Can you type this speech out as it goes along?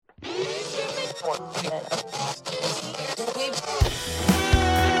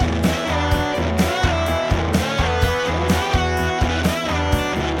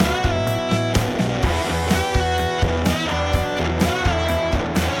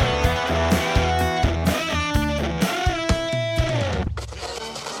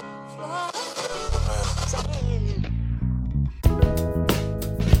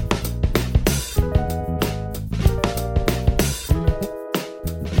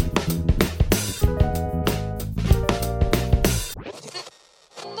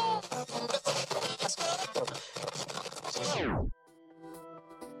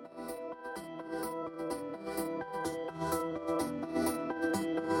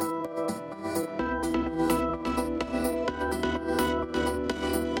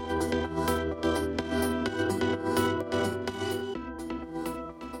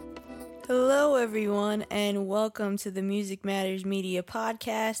Hello, everyone, and welcome to the Music Matters Media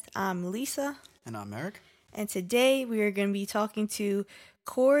Podcast. I'm Lisa. And I'm Eric. And today we are going to be talking to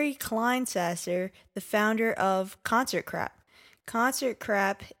Corey Kleinsasser, the founder of Concert Crap. Concert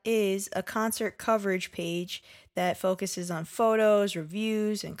Crap is a concert coverage page that focuses on photos,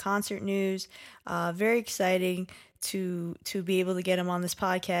 reviews, and concert news. Very exciting to be able to get him on this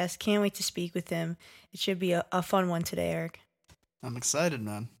podcast. Can't wait to speak with him. It should be a fun one today, Eric. I'm excited,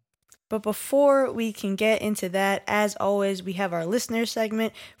 man. But before we can get into that, as always, we have our listener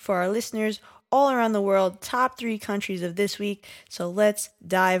segment for our listeners all around the world, top 3 countries of this week. So let's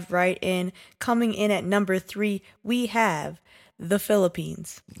dive right in. Coming in at number 3, we have the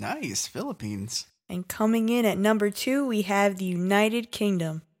Philippines. Nice, Philippines. And coming in at number 2, we have the United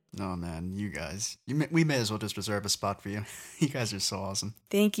Kingdom. Oh, man, you guys. We may as well just reserve a spot for you. You guys are so awesome.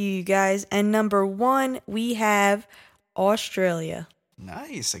 Thank you guys. And number 1, we have Australia.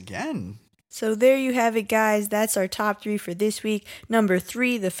 Nice, again. So there you have it, guys. That's our top 3 for this week. Number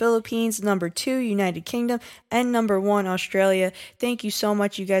 3, the Philippines. Number 2, United Kingdom. And number 1, Australia. Thank you so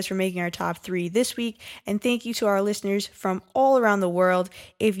much, you guys, for making our top 3 this week. And thank you to our listeners from all around the world.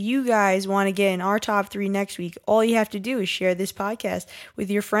 If you guys want to get in our top 3 next week, all you have to do is share this podcast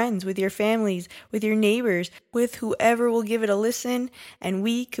with your friends, with your families, with your neighbors, with whoever will give it a listen. And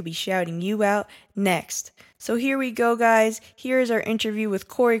we could be shouting you out next. So here we go, guys. Here is our interview with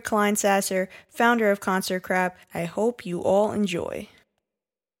Corey Kleinsasser, founder of Concert Crap. I hope you all enjoy.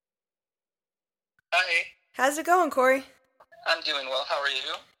 Hi. How's it going, Corey? I'm doing well. How are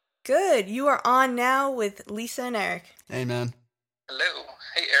you? Good. You are on now with Lisa and Eric. Hey, man. Hello.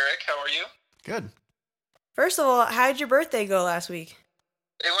 Hey, Eric. How are you? Good. First of all, how did your birthday go last week?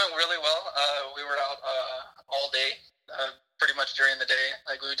 It went really well. We were out all day, pretty much during the day.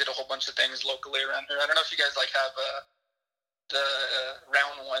 Like, we did a whole bunch of things locally around here. I don't know if you guys have the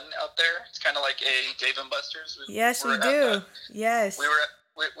Round 1 out there. It's kind of like a Dave & Buster's. Yes, we do. Yes. We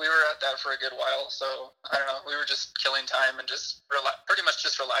were at that for a good while, so I don't know. We were just killing time and just pretty much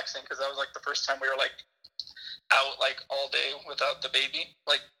just relaxing, because that was like the first time we were like out like all day without the baby.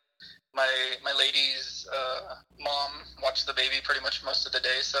 Like, my lady's mom watched the baby pretty much most of the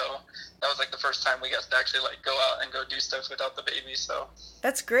day, so that was like the first time we got to actually like go out and go do stuff without the baby. So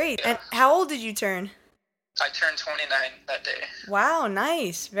that's great. Yeah. And how old did you turn? I turned 29 that day. Wow,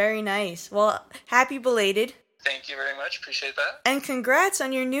 nice. Very nice. Well, happy belated. Thank you very much. Appreciate that. And congrats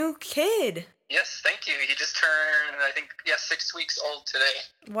on your new kid. Yes, thank you. He just turned, I think, 6 weeks old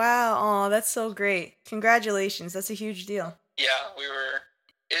today. Wow. Oh, that's so great. Congratulations. That's a huge deal. Yeah, we were...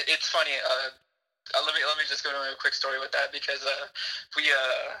 It's funny. Let me just go to a quick story with that, because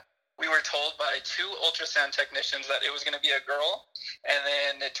we were told by 2 ultrasound technicians that it was going to be a girl, and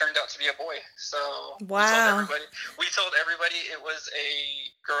then it turned out to be a boy. So wow. We told everybody it was a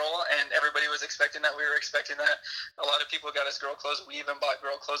girl, and everybody was expecting that. We were expecting that. A lot of people got us girl clothes. We even bought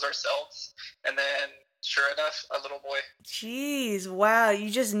girl clothes ourselves, and then sure enough, a little boy. Jeez, wow.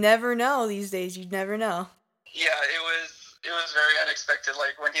 You just never know these days. You never know. Yeah, it was very unexpected.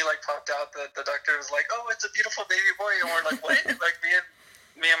 Like, when he like popped out, the doctor was like, "Oh, it's a beautiful baby boy," and we're like, "What?" Like,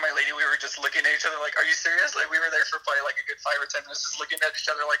 me and my lady, we were just looking at each other like, "Are you serious?" Like, we were there for probably like a good 5 or 10 minutes, just looking at each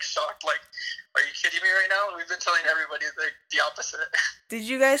other like shocked. Like, "Are you kidding me right now?" We've been telling everybody the opposite. Did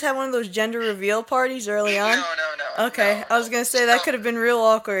you guys have one of those gender reveal parties early on? No. Okay, I was gonna say that could have been real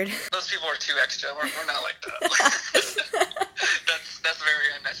awkward. Those people are too extra. We're not like that. That's very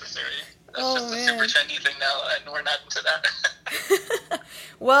unnecessary. That's just a super trendy thing now, and we're not into that.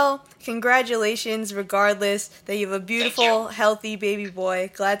 Well, congratulations regardless that you have a beautiful, healthy baby boy.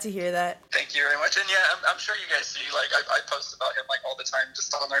 Glad to hear that. Thank you very much. And yeah, I'm sure you guys see, like, I post about him like all the time,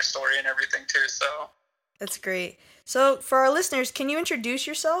 just on our story and everything too, so. That's great. So, for our listeners, can you introduce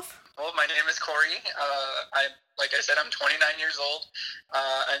yourself? Well, my name is Corey. Like I said, I'm 29 years old.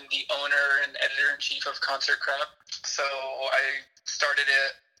 I'm the owner and editor-in-chief of Concert Crap. So I started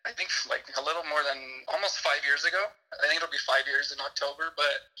it, I think, like a little more than almost 5 years ago. I think it'll be 5 years in October.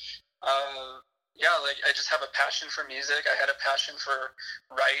 But yeah, like I just have a passion for music. I had a passion for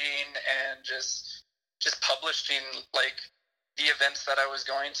writing and just publishing like the events that I was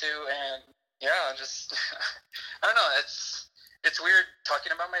going to, and yeah, just I don't know. It's weird talking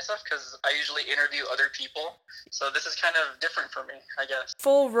about myself because I usually interview other people, so this is kind of different for me, I guess.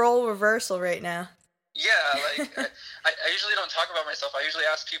 Full role reversal right now. Yeah, like I usually don't talk about myself. I usually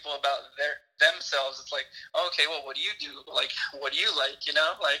ask people about themselves. It's like, oh, okay, well, what do you do? Like, what do you like? You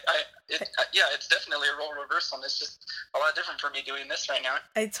know, like yeah, it's definitely a role reversal, and it's just a lot different for me doing this right now.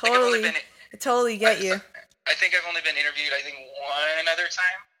 I totally get you. I think I've only been interviewed, I think, one other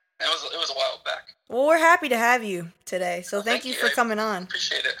time. It was a while back. Well, we're happy to have you today, so thank you for coming on.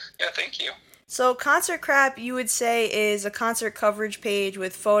 Appreciate it. Yeah, thank you. So Concert Crap, you would say, is a concert coverage page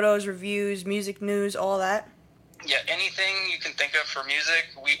with photos, reviews, music news, all that? Yeah, anything you can think of for music,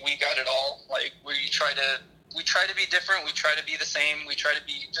 we got it all. Like, we try to be different, we try to be the same, we try to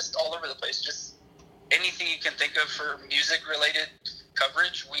be just all over the place. Just anything you can think of for music-related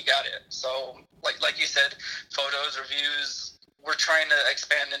coverage, we got it. So, like you said, photos, reviews. We're trying to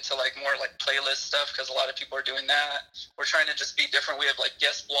expand into like more like playlist stuff because a lot of people are doing that. We're trying to just be different. We have like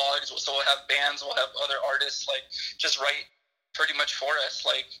guest blogs, so we'll have bands, we'll have other artists like just write pretty much for us.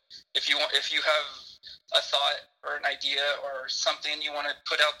 Like if you have a thought or an idea or something you want to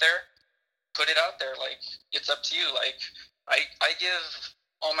put out there, put it out there. Like it's up to you. Like I give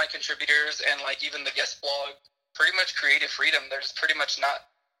all my contributors and like even the guest blog pretty much creative freedom. There's pretty much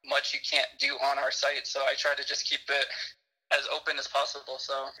not much you can't do on our site, so I try to just keep it as open as possible.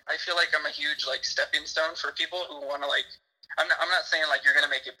 So I feel like I'm a huge like stepping stone for people who want to like. I'm not saying like you're gonna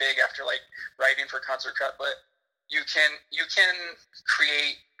make it big after like writing for Concert Crap, but you can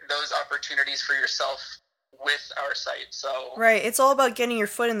create those opportunities for yourself with our site. So right, it's all about getting your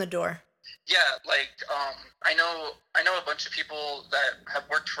foot in the door. Yeah, like I know a bunch of people that have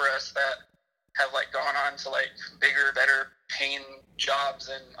worked for us that have like gone on to like bigger, better paying jobs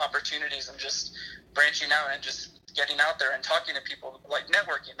and opportunities and just branching out and just getting out there and talking to people, like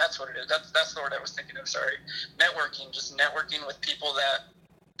networking. That's what it is. That's the word I was thinking of. Sorry, networking. Just networking with people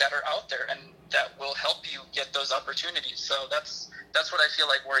that are out there and that will help you get those opportunities. So that's what I feel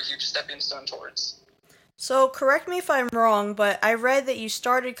like we're a huge stepping stone towards. So correct me if I'm wrong, but I read that you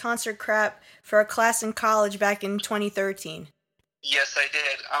started Concert Crap for a class in college back in 2013. Yes, I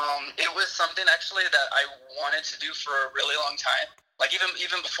did. It was something actually that I wanted to do for a really long time. Like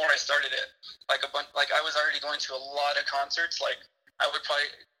even before I started it, like I was already going to a lot of concerts. Like I would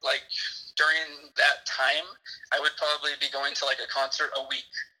probably like during that time, I would probably be going to like a concert a week,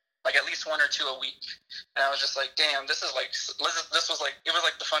 like at least one or two a week. And I was just like, damn, this was like it was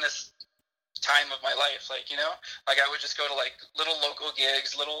like the funnest time of my life. Like, you know, like I would just go to like little local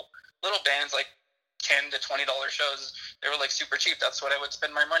gigs, little bands, like $10 to $20 shows. They were like super cheap. That's what I would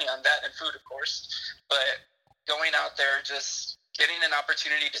spend my money on, that and food, of course. But going out there, just getting an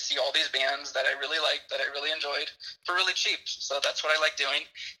opportunity to see all these bands that I really liked, that I really enjoyed, for really cheap. So that's what I like doing.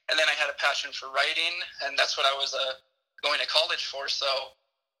 And then I had a passion for writing, and that's what I was going to college for. So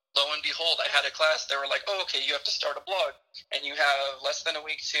lo and behold, I had a class. They were like, oh, okay, you have to start a blog, and you have less than a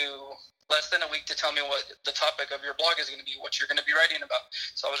week to tell me what the topic of your blog is going to be, what you're going to be writing about.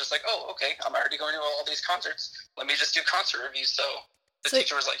 So I was just like, oh, okay, I'm already going to all these concerts. Let me just do concert reviews. So the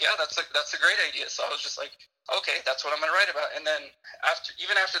teacher was like, yeah, that's a great idea. So I was just like, okay, that's what I'm going to write about. And then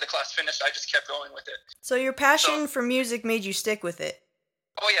after the class finished, I just kept going with it. So your passion for music made you stick with it?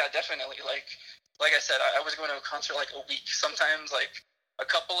 Oh yeah, definitely. Like I said, I was going to a concert like a week, sometimes like a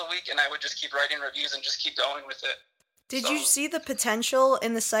couple a week, and I would just keep writing reviews and just keep going with it. Did you see the potential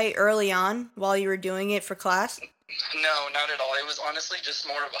in the site early on while you were doing it for class? No, not at all. It was honestly just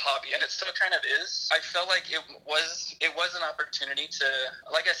more of a hobby, and it still kind of is. I felt like it was an opportunity to,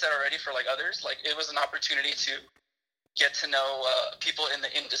 like I said already, for like others, like it was an opportunity to get to know people in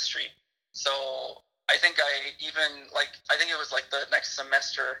the industry. So I think I think it was like the next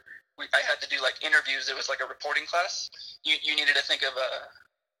semester I had to do like interviews. It was like a reporting class. You needed to think of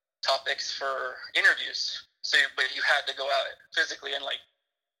topics for interviews. So, but you had to go out physically and like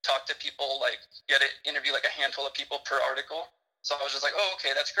talk to people. Like you had to interview like a handful of people per article. So I was just like, oh,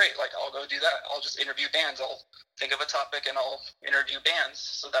 okay, that's great. Like I'll go do that. I'll just interview bands. I'll think of a topic and I'll interview bands.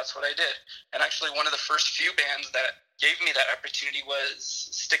 So that's what I did. And actually, one of the first few bands that gave me that opportunity was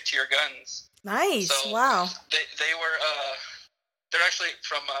Stick to Your Guns. Nice. So wow. They were they're actually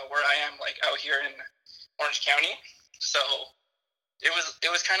from where I am, like out here in Orange County. So it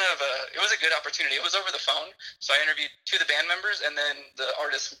was kind of it was a good opportunity. It was over the phone, so I interviewed two of the band members and then the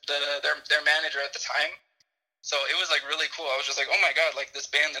artist, their manager at the time. So it was like really cool. I was just like, oh my god, like this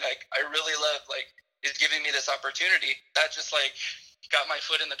band that I really love, like is giving me this opportunity. That just like got my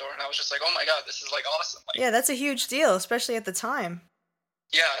foot in the door, and I was just like, oh my god, this is like awesome. Like, Yeah, that's a huge deal, especially at the time.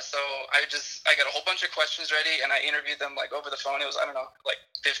 yeah, so I got a whole bunch of questions ready, and I interviewed them like over the phone. It was, I don't know, like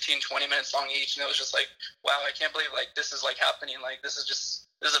 15, 20 minutes long each, and it was just like, wow, I can't believe like this is like happening. Like this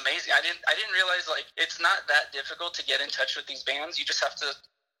is amazing. I didn't realize like it's not that difficult to get in touch with these bands. You just have to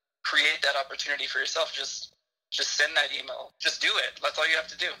create that opportunity for yourself. Just send that email. Just do it. That's all you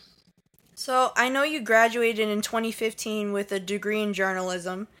have to do. So, I know you graduated in 2015 with a degree in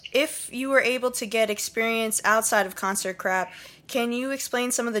journalism. If you were able to get experience outside of Concert Crap, can you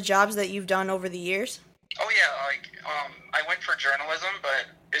explain some of the jobs that you've done over the years? Oh yeah, like I went for journalism,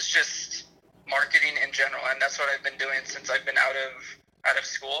 but it's just marketing in general, and that's what I've been doing since I've been out of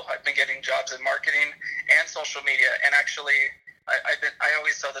school. I've been getting jobs in marketing and social media, and actually, I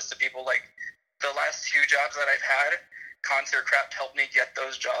always tell this to people, like the last two jobs that I've had, Concert Crap helped me get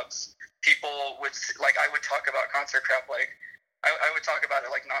those jobs. People would like I would talk about Concert Crap like I would talk about it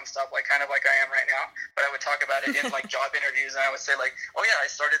like nonstop, like kind of like I am right now. But I would talk about it in like job interviews, and I would say like, oh yeah, I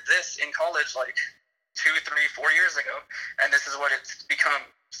started this in college like 2, 3, 4 years ago, and this is what it's become.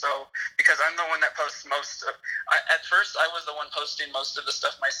 So because I'm the one that posts most of, at first I was the one posting most of the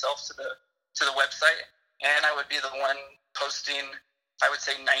stuff myself to the website, and I would be the one posting, I would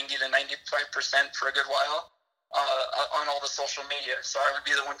say 90 to 95% for a good while. On all the social media, so I would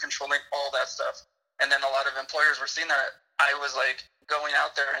be the one controlling all that stuff. And then a lot of employers were seeing that I was like going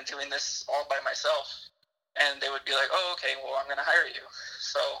out there and doing this all by myself, and they would be like, "Oh, okay, well, I'm going to hire you."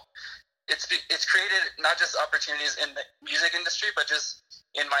 So it's created not just opportunities in the music industry, but just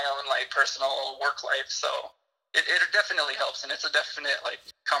in my own like personal work life. So it definitely helps, and it's a definite like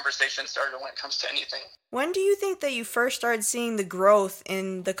conversation starter when it comes to anything. When do you think that you first started seeing the growth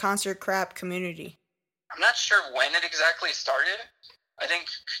in the Concert Crap community? I'm not sure when it exactly started. I think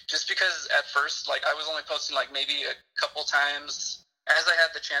just because at first, like, I was only posting, like, maybe a couple times as I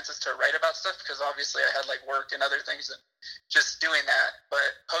had the chances to write about stuff, because obviously I had, like, work and other things and just doing that.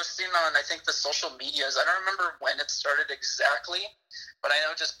 But posting on, I think, the social medias, I don't remember when it started exactly, but I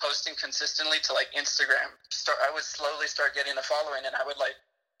know just posting consistently to, like, Instagram, I would slowly start getting a following, and I would, like,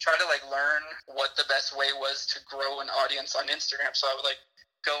 try to, like, learn what the best way was to grow an audience on Instagram. So I would, like,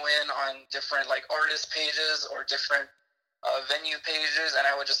 go in on different like artist pages or different venue pages, and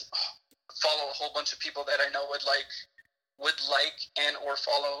I would just follow a whole bunch of people that I know would like and or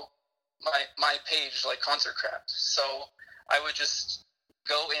follow my page, like Concert Crap. So I would just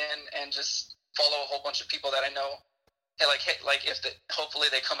go in and just follow a whole bunch of people that I know. Hey, if hopefully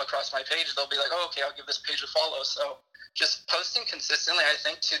they come across my page, they'll be like, oh, okay, I'll give this page a follow. So just posting consistently, I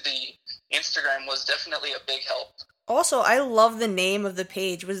think, to the Instagram was definitely a big help. Also, I love the name of the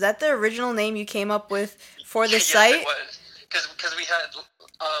page. Was that the original name you came up with for the site? Yes, it was. Because we had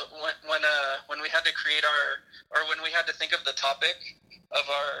when we had to create when we had to think of the topic of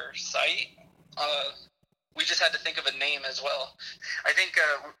our site, we just had to think of a name as well. I think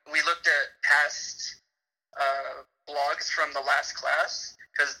we looked at past blogs from the last class,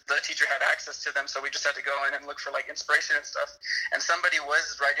 because the teacher had access to them, so we just had to go in and look for like inspiration and stuff. And somebody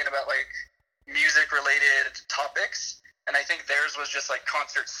was writing about like music related topics, and I think theirs was just like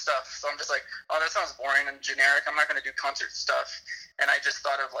concert stuff. So I'm just like, oh, that sounds boring and generic. I'm not going to do concert stuff. And I just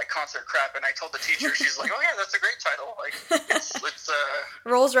thought of like Concert Crap, and I told the teacher, she's like, oh yeah, that's a great title. Like it's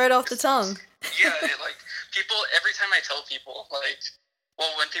rolls right off the tongue. Yeah, like people, every time I tell people like,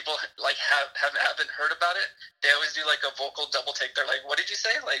 well, when people like haven't heard about it, they always do like a vocal double take. They're like, what did you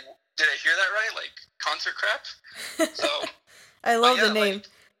say? Like, did I hear that right? Like Concert Crap? So I love the name. Like,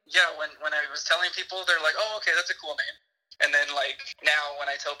 yeah, when I was telling people, they're like, oh, okay, that's a cool name. And then, like, now when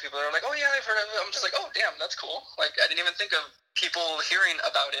I tell people, they're like, oh, yeah, I've heard of it. I'm just like, oh, damn, that's cool. Like, I didn't even think of people hearing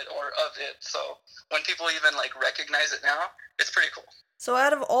about it or of it. So when people even, like, recognize it now, it's pretty cool. So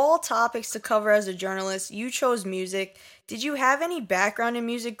out of all topics to cover as a journalist, you chose music. Did you have any background in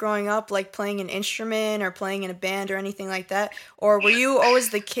music growing up, like playing an instrument or playing in a band or anything like that? Or were you always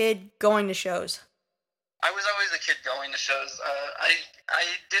the kid going to shows? I was always the kid going to shows. I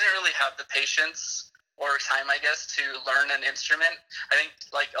didn't really have the patience or time, I guess, to learn an instrument. I think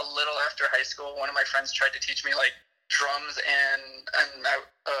like a little after high school, one of my friends tried to teach me like drums and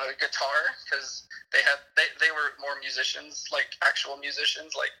guitar, because they were more musicians, like actual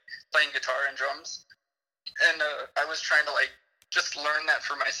musicians, like playing guitar and drums. And I was trying to like just learn that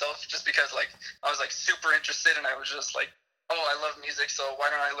for myself, just because like I was like super interested, and I was just like, oh, I love music, so why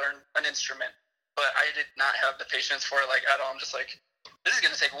don't I learn an instrument? But I did not have the patience for it like at all. I'm just like, this is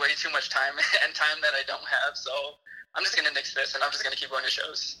gonna take way too much time and time that I don't have. So I'm just gonna nix this, and I'm just gonna keep going to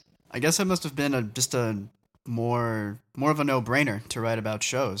shows. I guess it must have been just a more of a no-brainer to write about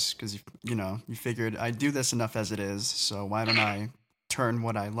shows, because you figured I do this enough as it is, so why don't I turn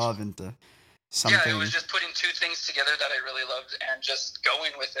what I love into something? Yeah, it was just putting two things together that I really loved and just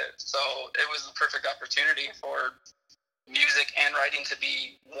going with it. So it was the perfect opportunity for music and writing to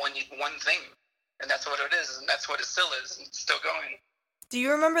be one thing, and that's what it is, and that's what it still is, and it's still going. Do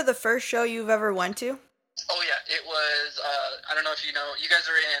you remember the first show you've ever went to? Oh yeah, it was. I don't know if you know. You guys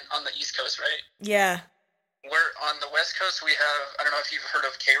are on the East Coast, right? Yeah. We're on the West Coast. We have. I don't know if you've heard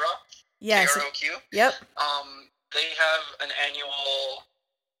of K-Rock. Yes. KROQ. Yep. They have an annual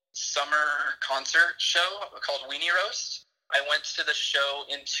summer concert show called Weenie Roast. I went to the show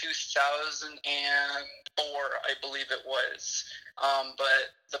in 2004, I believe it was.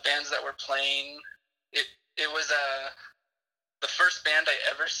 But the bands that were playing, it was the first band I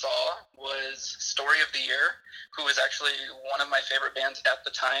ever saw was Story of the Year, who was actually one of my favorite bands at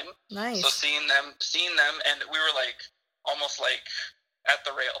the time. Nice. So seeing them, and we were like almost like at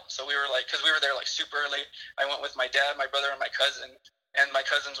the rail. So we were like, because we were there like super early. I went with my dad, my brother, and my cousin. And my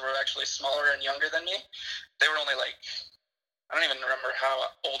cousins were actually smaller and younger than me. They were only like, I don't even remember how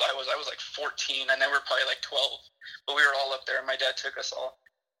old I was. I was like 14, and they were probably like 12. But we were all up there, and my dad took us all.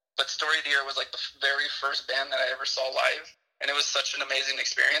 But Story of the Year was like the very first band that I ever saw live. And it was such an amazing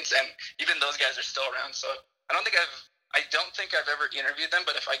experience, and even those guys are still around. So I don't think I've ever interviewed them,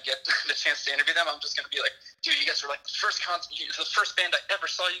 but if I get the chance to interview them, I'm just gonna be like, dude, you guys were like the first band I ever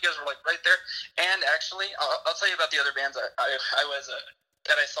saw. You guys were like right there. And actually, I'll tell you about the other bands that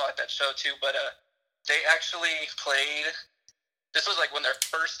I saw at that show too. But they actually played. This was like when their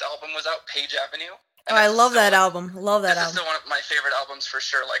first album was out, Page Avenue. Oh, I love that album. Love that album. This is still one of my favorite albums for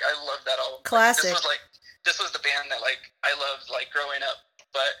sure. Like, I love that album. Classic. This was the band that, like, I loved, like, growing up.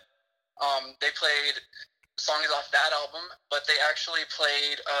 But they played songs off that album, but they actually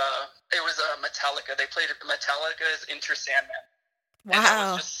played, it was Metallica. They played Metallica's Enter Sandman. Wow. And that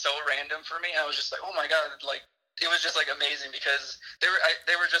was just so random for me. I was just like, oh my God, like, it was just, like, amazing because they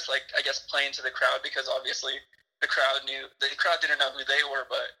were just, like, I guess, playing to the crowd because obviously the crowd didn't know who they were,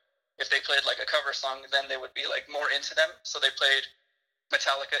 but if they played, like, a cover song, then they would be, like, more into them. So they played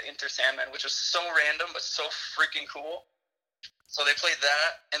Metallica Enter Sandman, which was so random but so freaking cool. So they played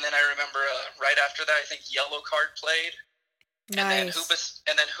that, and then I remember right after that, I think Yellow Card played, nice.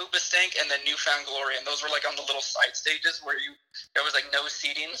 and then Hoobastank, and then Newfound Glory, and those were like on the little side stages where there was like no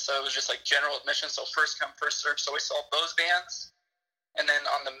seating, so it was just like general admission, so first come first serve. So we saw those bands, and then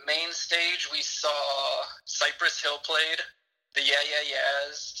on the main stage we saw Cypress Hill played, the Yeah Yeah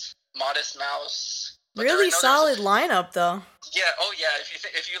Yeahs, Modest Mouse. Really solid lineup, though. Yeah, oh yeah.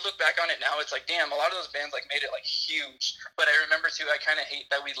 If you look back on it now, it's like, damn, a lot of those bands like made it like huge. But I remember too, I kind of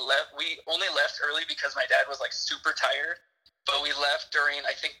hate that we left. We only left early because my dad was like super tired. But we left during,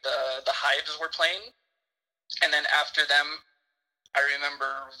 I think the Hives were playing, and then after them, I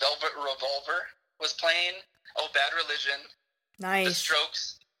remember Velvet Revolver was playing. Oh, Bad Religion. Nice. The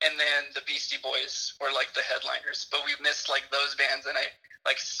Strokes, and then the Beastie Boys were like the headliners. But we missed like those bands, and I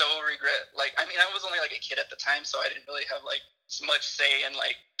like so regret, like, I mean, I was only like a kid at the time, so I didn't really have like much say in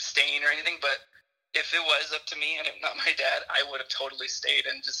like staying or anything, but if it was up to me and if not my dad, I would have totally stayed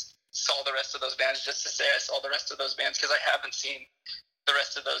and just saw the rest of those bands just to say I saw the rest of those bands, because I haven't seen the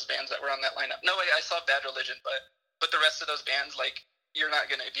rest of those bands that were on that lineup. No way, I saw Bad Religion, but the rest of those bands, like, you're not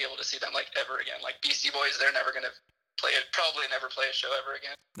going to be able to see them like ever again. Like Beastie Boys, they're never going to probably never play a show ever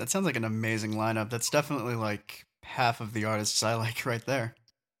again. That sounds like an amazing lineup. That's definitely like half of the artists I like right there.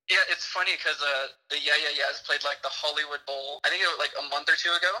 Yeah, it's funny because the Yeah Yeah Yeahs played like the Hollywood Bowl, I think it was like a month or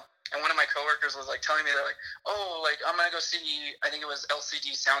two ago, and one of my coworkers was like telling me, they're like, oh, like I'm gonna go see, I think it was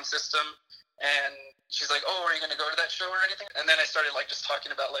LCD Sound System, and she's like, oh, are you gonna go to that show or anything? And then I started like just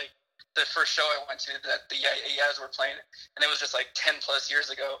talking about like the first show I went to that the Yeah Yeah Yeahs were playing, and it was just like 10 plus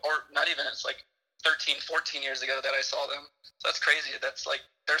years ago, or not even, it's like 13, 14 years ago that I saw them. So that's crazy. That's like,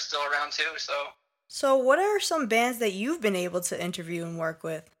 they're still around too, so. So what are some bands that you've been able to interview and work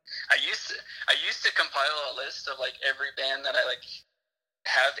with? I used to compile a list of like every band that I like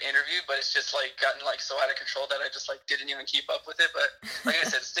have interviewed, but it's just like gotten like so out of control that I just like didn't even keep up with it. But like I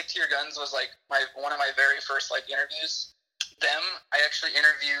said, Stick to Your Guns was like one of my very first like interviews. I actually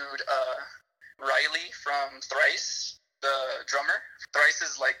interviewed Riley from Thrice, the drummer. Thrice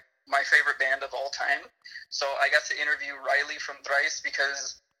is like my favorite band of all time. So I got to interview Riley from Thrice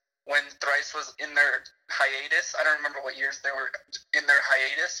because when Thrice was in their hiatus, I don't remember what years they were in their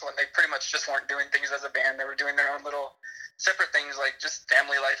hiatus, when they pretty much just weren't doing things as a band. They were doing their own little separate things, like just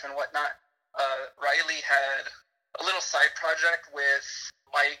family life and whatnot. Riley had a little side project with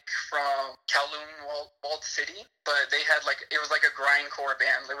Mike from Kowloon Walled City, but they had like, it was like a grindcore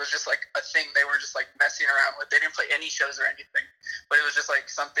band. It was just like a thing they were just like messing around with. They didn't play any shows or anything, but it was just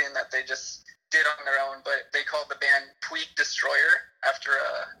like something that they just did on their own. But they called the band Puig Destroyer after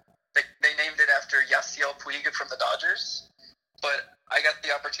they named it after Yasiel Puig from the Dodgers. But I got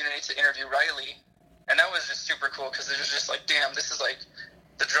the opportunity to interview Riley, and that was just super cool because it was just like, damn, this is like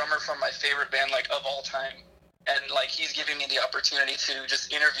the drummer from my favorite band like of all time, and like he's giving me the opportunity to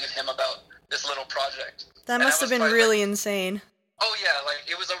just interview him about this little project. That must have been really insane. Oh yeah, like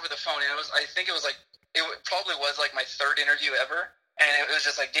it was over the phone, and I think it was like, it probably was like my third interview ever, and it was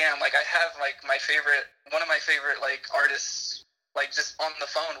just like, damn, like I have like one of my favorite like artists like just on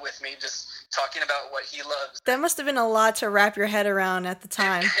the phone with me, just talking about what he loves. That must have been a lot to wrap your head around at the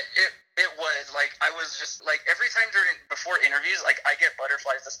time. It was like, I was just like, every time before interviews, like I get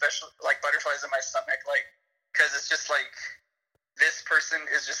butterflies, especially like butterflies in my stomach, like, because it's just like, this person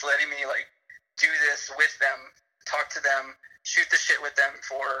is just letting me like do this with them, talk to them, shoot the shit with them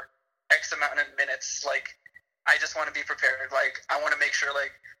for X amount of minutes. Like, I just want to be prepared. Like, I want to make sure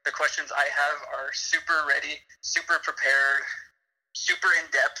like the questions I have are super ready, super prepared, super in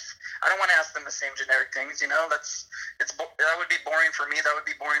depth. I don't want to ask them the same generic things, you know. That would be boring for me. That would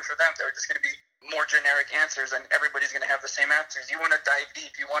be boring for them. They're just going to be more generic answers, and everybody's going to have the same answers. You want to dive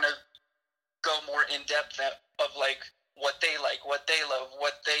deep. You want to go more in depth of like what they like, what they love,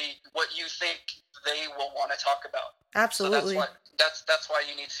 what you think they will want to talk about. Absolutely. So that's why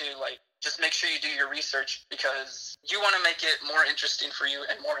you need to like just make sure you do your research, because you want to make it more interesting for you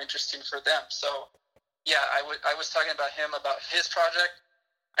and more interesting for them. So yeah, I was talking about him, about his project.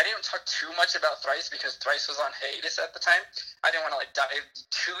 I didn't talk too much about Thrice because Thrice was on hiatus at the time. I didn't want to like dive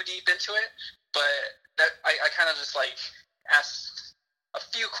too deep into it, but I kind of just like asked a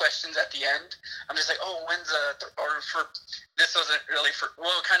few questions at the end. I'm just like, oh, this wasn't really for,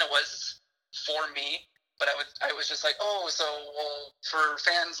 well, it kind of was for me, but I was just like, oh, so well, for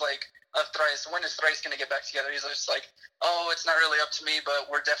fans like of Thrice, when is Thrice going to get back together? He's just like, oh, it's not really up to me, but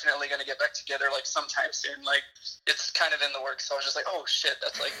we're definitely going to get back together like sometime soon. Like, it's kind of in the works. So I was just like, oh shit,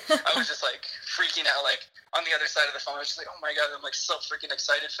 that's like, I was just like freaking out, like on the other side of the phone. I was just like, oh my God, I'm like so freaking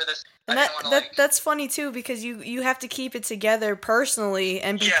excited for this. And that's funny too, because you have to keep it together personally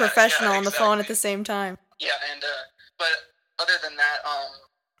and be professional on the phone at the same time. Yeah, and but other than that,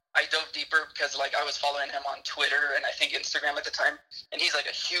 I dove deeper because like I was following him on Twitter and I think Instagram at the time, and he's like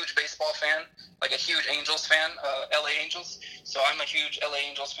a huge baseball fan, like a huge Angels fan, LA Angels. So I'm a huge LA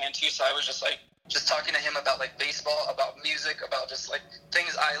Angels fan too. So I was just talking to him about like baseball, about music, about just like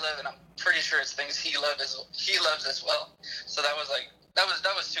things I love, and I'm pretty sure it's things he loves as well. So that was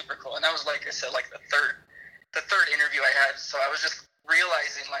super cool, and that was, like I said, like the third interview I had. So I was just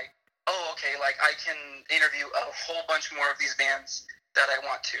realizing like, oh, okay, like I can interview a whole bunch more of these bands that I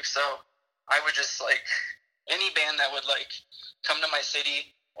want to. So I would just like, any band that would like come to my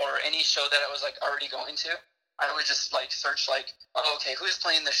city or any show that I was like already going to, I would just like search like, oh, okay, who's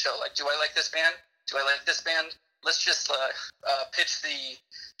playing this show? Like, do I like this band? Do I like this band? Let's just pitch the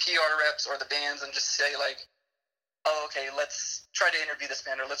PR reps or the bands and just say like, oh, okay, let's try to interview this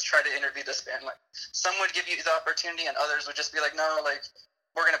band, or let's try to interview this band. Like, some would give you the opportunity and others would just be like, no, like,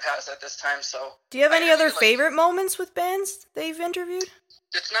 we're going to pass at this time. So do you have any other favorite moments with bands that you've interviewed?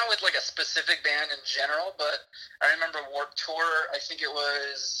 It's not with like a specific band in general, but I remember Warped Tour. I think it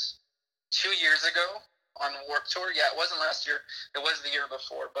was 2 years ago on Warped Tour. Yeah, it wasn't last year. It was the year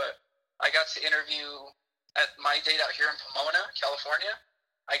before. But I got to interview at my date out here in Pomona, California.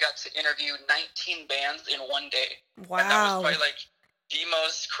 I got to interview 19 bands in one day. Wow. And that was probably like the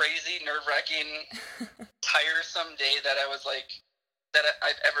most crazy, nerve-wracking, tiresome day that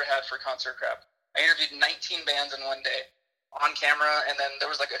I've ever had for Concert Crap. I interviewed 19 bands in one day on camera, and then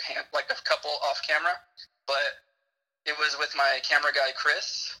there was like a couple off camera, but it was with my camera guy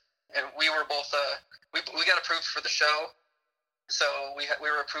Chris, and we were both we got approved for the show, so we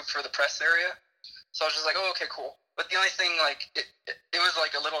were approved for the press area. So I was just like, oh, okay, cool. But the only thing, like, it was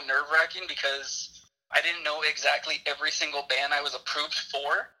like a little nerve-wracking because I didn't know exactly every single band I was approved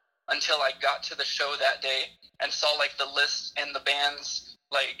for until I got to the show that day and saw like the list and the bands,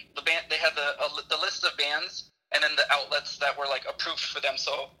 like the band, they had the list of bands and then the outlets that were like approved for them.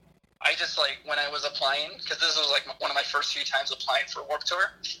 So I just like, when I was applying, because this was like one of my first few times applying for Warped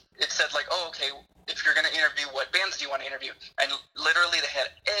Tour, it said like, oh, okay, if you're going to interview, what bands do you want to interview? And literally they had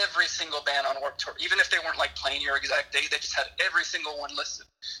every single band on Warped Tour. Even if they weren't like playing your exact date, they just had every single one listed.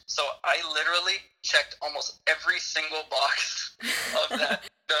 So I literally checked almost every single box of that,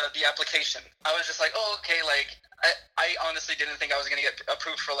 the application. I was just like, oh, okay, like I honestly didn't think I was going to get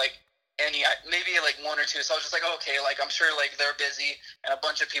approved for like any, maybe like one or two. So I was just like, okay, like I'm sure like they're busy and a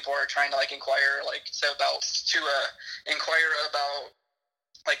bunch of people are trying to like inquire about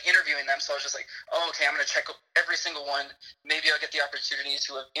like interviewing them. So I was just like, oh, okay, I'm going to check every single one. Maybe I'll get the opportunity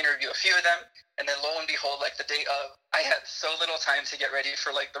to interview a few of them. And then lo and behold, like the day of, I had so little time to get ready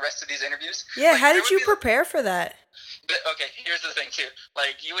for like the rest of these interviews. Yeah, like, how did you prepare for that? But okay, here's the thing too.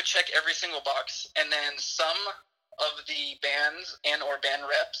 Like you would check every single box, and then some of the bands and or band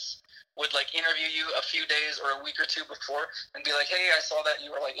reps would like interview you a few days or a week or two before and be like, hey, I saw that you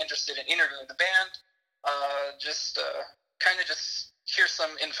were like interested in interviewing the band. Kind of just here's some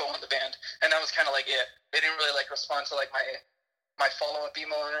info on the band. And that was kind of like it. They didn't really like respond to like my follow-up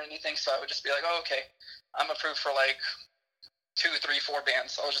email or anything, so I would just be like, oh, okay, I'm approved for like 2, 3, 4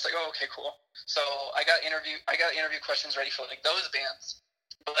 bands. So I was just like, oh, okay, cool. So I got interview questions ready for like those bands,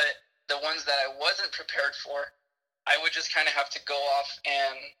 but the ones that I wasn't prepared for, I would just kind of have to go off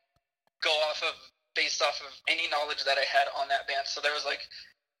based off of any knowledge that I had on that band. So there was like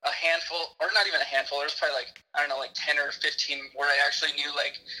a handful, or not even a handful, there's probably like, I don't know, like 10 or 15 where I actually knew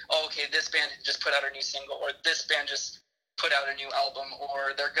like, oh, okay, this band just put out a new single, or this band just put out a new album,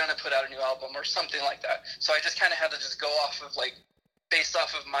 or they're gonna put out a new album, or something like that. So I just kind of had to just go off of like, based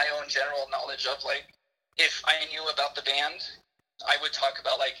off of my own general knowledge of like, if I knew about the band, I would talk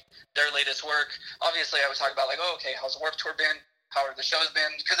about like their latest work. Obviously I would talk about like, oh, okay, how's the Warped Tour been? How are the shows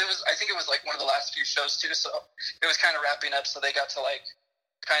been? Because I think it was like one of the last few shows too, so it was kind of wrapping up, so they got to like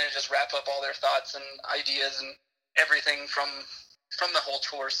kind of just wrap up all their thoughts and ideas and everything from the whole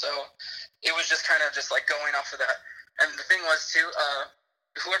tour. So it was just kind of just like going off of that. And the thing was too,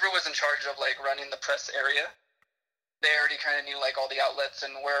 whoever was in charge of like running the press area, they already kind of knew like all the outlets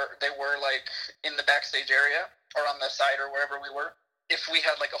and where they were like in the backstage area or on the side or wherever we were. If we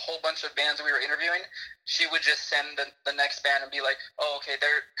had like a whole bunch of bands we were interviewing, she would just send the next band and be like, oh, okay,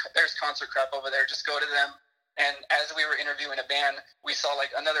 there's Concert Crap over there, just go to them. And as we were interviewing a band, we saw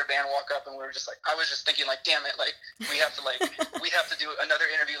like another band walk up, and we were just like, I was just thinking like, damn it, like we have to do another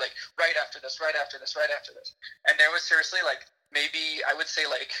interview like right after this. And there was seriously like maybe I would say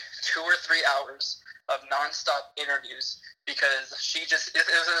like 2 or 3 hours of nonstop interviews, because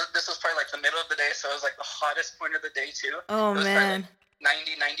this was probably like the middle of the day, so it was like the hottest point of the day too. Oh, it was man. Probably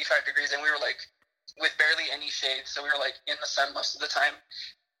like 90, 95 degrees, and we were like with barely any shade, so we were like in the sun most of the time.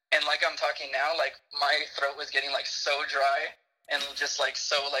 And like I'm talking now, like my throat was getting like so dry and just like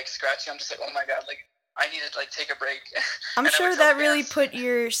so like scratchy. I'm just like, oh my God, like I need to like take a break. I'm sure that really put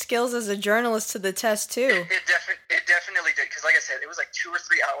your skills as a journalist to the test too. It definitely did, because like I said, it was like 2 or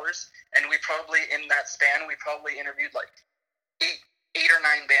 3 hours, and we probably in that span interviewed like eight or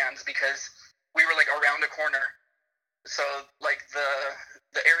 9 bands, because we were like around a corner. So like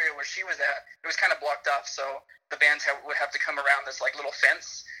the area where she was at, it was kind of blocked off, so the bands would have to come around this like little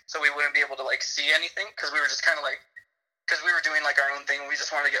fence, so we wouldn't be able to like see anything, because we were just kind of like, because we were doing like our own thing. We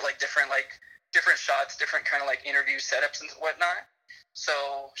just wanted to get like different shots, different kind of like interview setups and whatnot.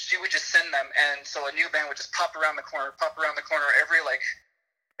 So she would just send them, and so a new band would just pop around the corner every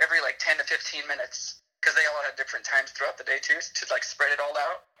 10 to 15 minutes, because they all had different times throughout the day too, to like spread it all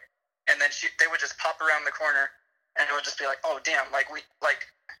out. And then they would just pop around the corner, and it would just be like, oh damn, like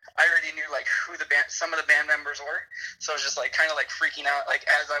I already knew like who some of the band members were, so I was just like kind of like freaking out like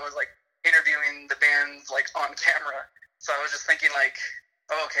as I was like interviewing the bands like on camera. So I was just thinking like,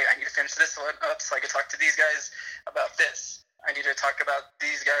 oh, okay, I need to finish this one up so I could talk to these guys about this. I need to talk to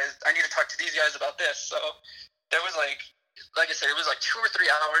these guys about this. So there was like I said, it was like 2 or 3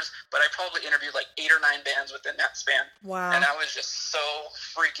 hours, but I probably interviewed like 8 or 9 bands within that span. Wow. And I was just so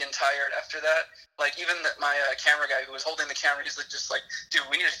freaking tired after that. Like even my camera guy who was holding the camera, he's like, just like, dude,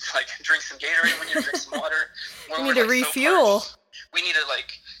 we need to like drink some Gatorade, we need to drink some water. We need to refuel. We need to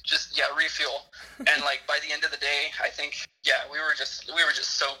like refuel. And like by the end of the day, I think we were just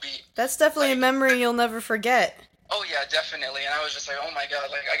so beat. That's definitely a memory you'll never forget. Oh yeah, definitely. And I was just like, oh my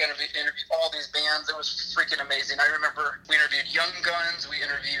God, like I got to interview all these bands. It was freaking amazing. I remember we interviewed Young Guns, we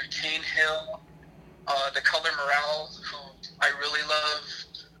interviewed Cane Hill, The Color Morale, who I really love.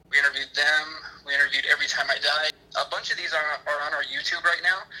 We interviewed them. We interviewed Every Time I Die. A bunch of these are on our YouTube right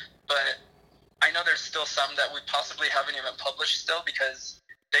now, but I know there's still some that we possibly haven't even published still, because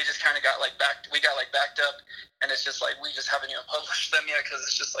they just kind of got like backed up, and it's just like we just haven't even published them yet, because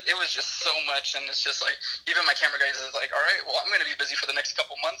it's just like it was just so much, and it's just like even my camera guys is like, all right, well I'm gonna be busy for the next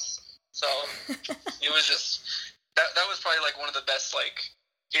couple months. So it was just that was probably like one of the best like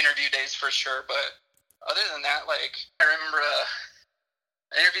interview days for sure. But other than that, like I remember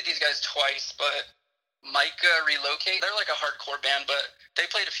I interviewed these guys twice, but Micah Relocate, they're like a hardcore band, but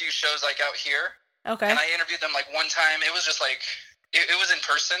they played a few shows like out here. Okay. And I interviewed them like one time. It was just like it was in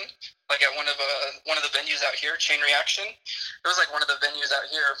person, like at one of the venues out here, Chain Reaction. It was like one of the venues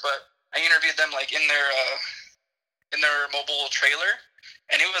out here, but I interviewed them like in their mobile trailer,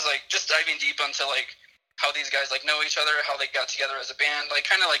 and it was like just diving deep into like how these guys like know each other, how they got together as a band, like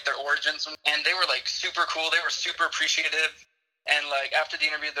kind of like their origins. And they were like super cool. They were super appreciative. And like after the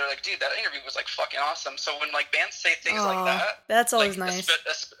interview, they're like, dude, that interview was like fucking awesome. So when like bands say things like that, that's always like, nice.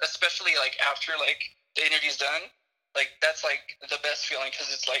 Especially like after like the interview's done, like that's like the best feeling, because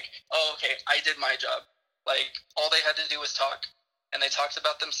it's like, oh, okay, I did my job. Like all they had to do was talk, and they talked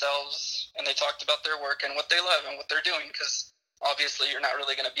about themselves, and they talked about their work and what they love and what they're doing, because obviously you're not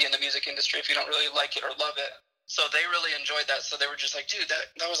really going to be in the music industry if you don't really like it or love it. So they really enjoyed that. So they were just like, dude,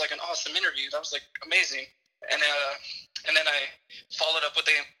 that was like an awesome interview. That was like amazing. And then I followed up with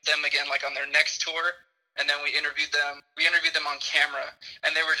them again, like on their next tour. And then we interviewed them. We interviewed them on camera,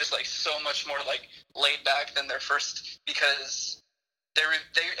 and they were just like so much more like laid back than their first, because they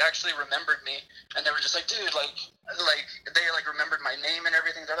actually remembered me, and they were just like, dude, like they like remembered my name and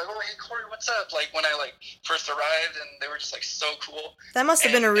everything. They're like, oh, hey Corey, what's up? Like when I like first arrived, and they were just like so cool. That must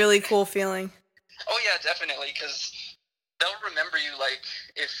have been a really cool feeling. Oh yeah, definitely, because they'll remember you like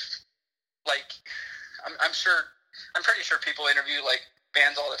if like I'm pretty sure people interview like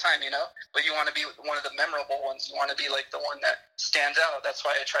bands all the time, you know, but you want to be one of the memorable ones. You want to be like the one that stands out. That's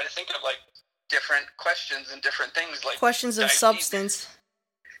why I try to think of like different questions and different things, like questions of substance.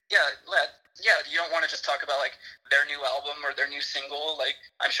 Yeah, you don't want to just talk about like their new album or their new single. Like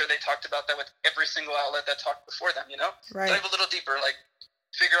I'm sure they talked about that with every single outlet that talked before them, you know? Right. Dive a little deeper, like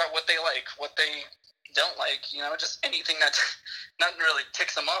figure out what they like, what they don't like, you know, just anything that not really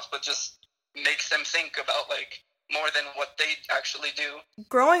ticks them off, but just makes them think about like more than what they actually do.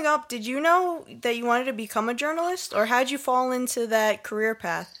 Growing up, did you know that you wanted to become a journalist, or how'd you fall into that career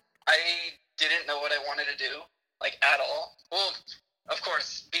path? I didn't know what I wanted to do, like at all. Well, of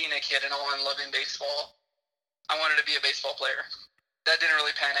course, being a kid and all and loving baseball, I wanted to be a baseball player. That didn't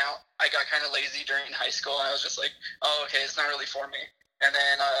really pan out. I got kind of lazy during high school, and I was just like, oh, okay, it's not really for me. And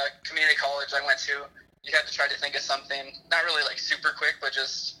then community college I went to, you had to try to think of something, not really like super quick, but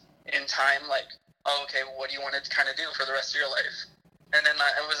just in time, like, oh, okay, what do you want to kind of do for the rest of your life? And then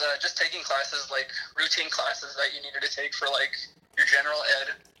I was just taking classes, like routine classes that you needed to take for like your general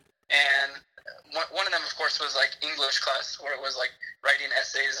ed. And one of them, of course, was like English class, where it was like writing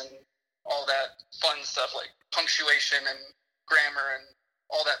essays and all that fun stuff, like punctuation and grammar and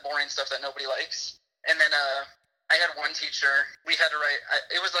all that boring stuff that nobody likes. And then I had one teacher, we had to write,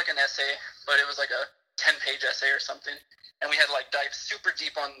 it was like an essay, but it was like a 10-page essay or something. And we had to like dive super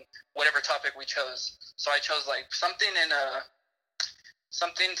deep on whatever topic we chose. So I chose like something to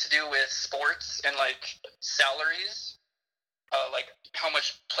do with sports and like salaries, like how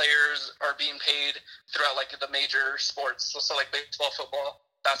much players are being paid throughout like the major sports. So like baseball, football,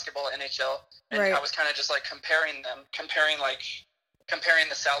 basketball, NHL. And right. I was kind of just like comparing the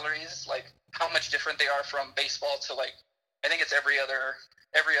salaries, like how much different they are from baseball to like, I think it's every other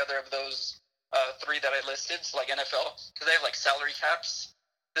of those three that I listed, so like NFL, because they have like salary caps.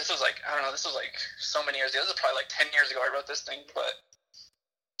 This was like, I don't know, this was like so many years ago. This was probably like 10 years ago I wrote this thing, but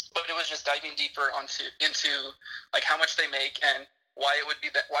it was just diving deeper into like how much they make and why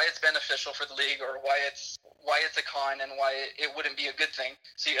it's beneficial for the league, or why it's a con and why it wouldn't be a good thing.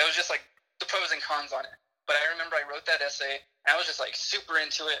 So it was just like the pros and cons on it. But I remember I wrote that essay and I was just like super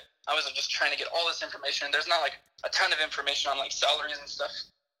into it. I was just trying to get all this information. There's not like a ton of information on like salaries and stuff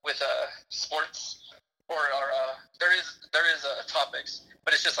with sports, or there is topics,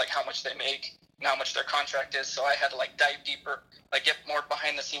 but it's just like how much they make and how much their contract is. So I had to like dive deeper, like get more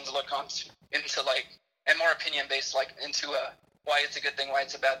behind the scenes look into like, and more opinion based, like into why it's a good thing, why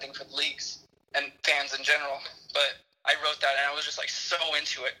it's a bad thing for the leagues and fans in general. But I wrote that and I was just like so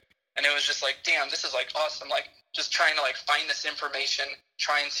into it, and it was just like, damn, this is like awesome. Like just trying to like find this information,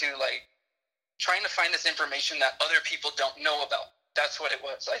 trying to find this information that other people don't know about. That's what it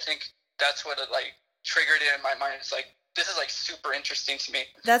was. I think that's what it like triggered it in my mind. It's like, this is like super interesting to me.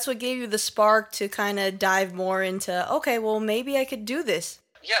 That's what gave you the spark to kind of dive more into, okay, well maybe I could do this.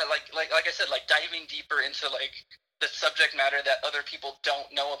 Yeah, like I said, like diving deeper into like the subject matter that other people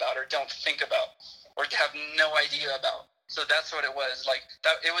don't know about or don't think about or have no idea about. So that's what it was. Like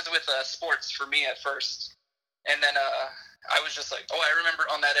that, it was with sports for me at first, and then I was just like, oh, I remember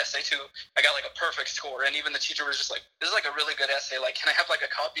on that essay too, I got like a perfect score, and even the teacher was just like, this is like a really good essay, like, can I have like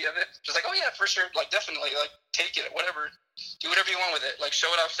a copy of it? Just like, oh yeah, for sure, like definitely, like take it, whatever, do whatever you want with it, like show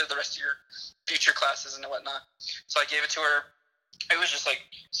it off to the rest of your future classes and whatnot. So I gave it to her. It was just like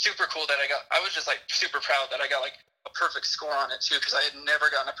super cool that I was just like super proud that I got like a perfect score on it too, because I had never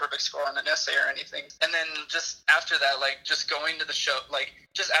gotten a perfect score on an essay or anything. And then just after that, like just going to the show, like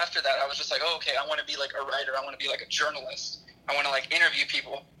just after that, I was just like, oh, okay, I want to be like a writer. I want to be like a journalist. I want to like interview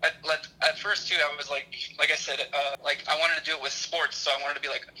people. At first too, I was like I said, like I wanted to do it with sports, so I wanted to be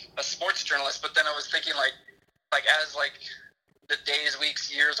like a sports journalist. But then I was thinking like as like the days,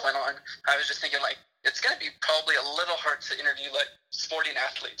 weeks, years went on, I was just thinking like it's going to be probably a little hard to interview like sporting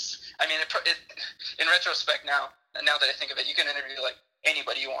athletes. I mean, it in retrospect now that I think of it, you can interview like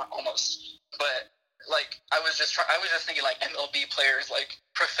anybody you want almost. But like I was just thinking like MLB players, like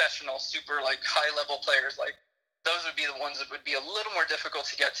professional, super like high level players, like those would be the ones that would be a little more difficult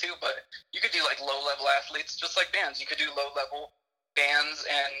to get to. But you could do like low level athletes, just like bands. You could do low level bands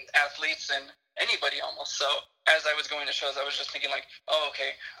and athletes and anybody almost. So as I was going to shows, I was just thinking like, oh,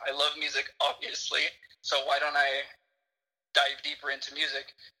 okay, I love music, obviously. So why don't I dive deeper into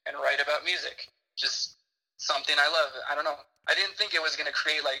music and write about music? Just something I love. I don't know. I didn't think it was going to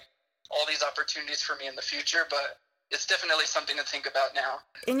create like all these opportunities for me in the future, but it's definitely something to think about now.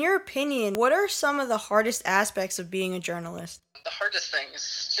 In your opinion, what are some of the hardest aspects of being a journalist? The hardest thing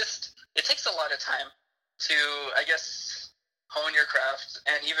is just, it takes a lot of time to, I guess, hone your craft.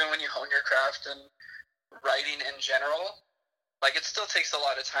 And even when you hone your craft and writing in general, like it still takes a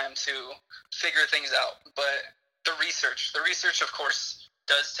lot of time to figure things out. But the research of course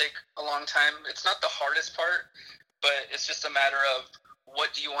does take a long time. It's not the hardest part, but it's just a matter of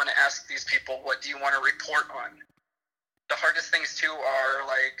what do you want to ask these people? What do you want to report on? The hardest things too are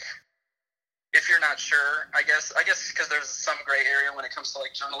like, if you're not sure, I guess because there's some gray area when it comes to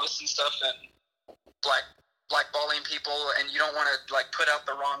like journalists and stuff and blackballing people, and you don't want to like put out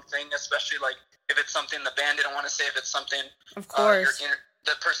the wrong thing, especially like if it's something the band didn't want to say, if it's something of course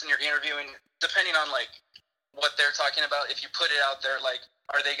the person you're interviewing, depending on like what they're talking about, if you put it out there, like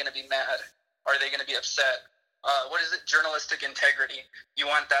are they going to be mad? Are they going to be upset? What is it? Journalistic integrity.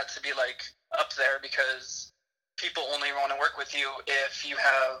 You want that to be like up there because people only want to work with you if you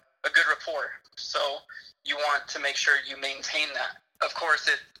have a good rapport. So you want to make sure you maintain that. Of course,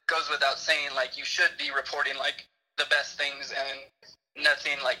 it goes without saying, like you should be reporting like the best things and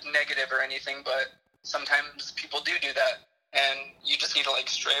nothing like negative or anything, but sometimes people do that, and you just need to like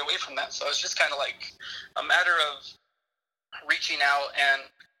stray away from that. So it's just kind of like a matter of reaching out and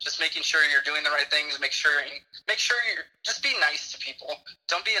just making sure you're doing the right things. Make sure you're just be nice to people.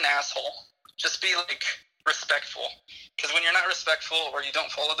 Don't be an asshole. Just be like respectful, because when you're not respectful or you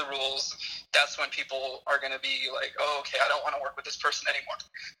don't follow the rules, that's when people are going to be like, oh, okay, I don't want to work with this person anymore.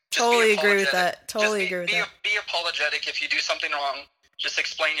 Totally agree with that. Be apologetic if you do something wrong. Just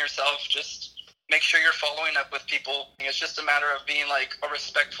explain yourself. Just make sure you're following up with people. It's just a matter of being like a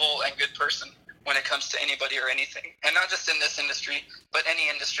respectful and good person when it comes to anybody or anything. And not just in this industry, but any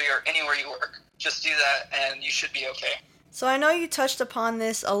industry or anywhere you work. Just do that and you should be okay. So I know you touched upon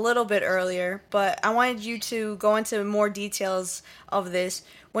this a little bit earlier, but I wanted you to go into more details of this.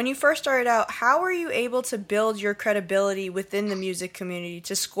 When you first started out, how were you able to build your credibility within the music community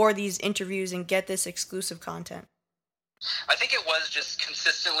to score these interviews and get this exclusive content? I think it was just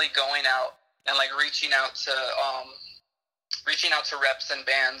consistently going out and like reaching out to reps and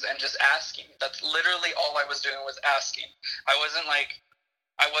bands and just asking. That's literally all I was doing, was asking. I wasn't like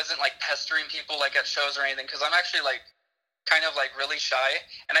pestering people like at shows or anything, because I'm actually like kind of like really shy,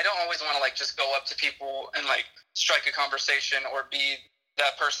 and I don't always want to like just go up to people and like strike a conversation or be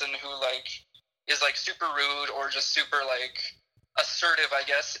that person who like is like super rude or just super like assertive, I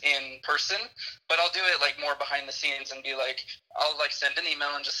guess, in person. But I'll do it like more behind the scenes and be like, I'll like send an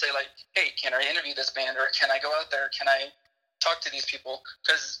email and just say like, hey, can I interview this band, or can I go out there, can I talk to these people?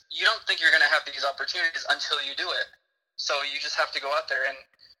 Because you don't think you're going to have these opportunities until you do it. So you just have to go out there and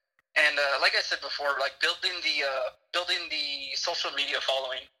like I said before, like building the social media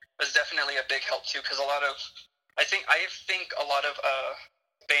following was definitely a big help too, because I think a lot of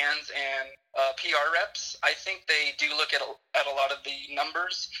bands and PR reps, I think they do look at a lot of the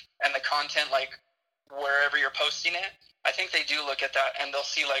numbers and the content, like wherever you're posting it. I think they do look at that, and they'll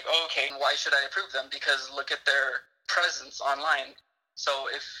see like, oh, okay, why should I approve them? Because look at their presence online.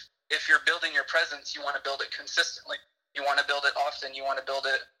 So if you're building your presence, you want to build it consistently. You want to build it often. You want to build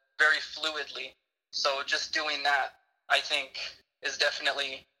it very fluidly. So just doing that, I think, is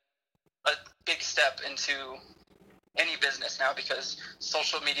definitely a big step into any business now, because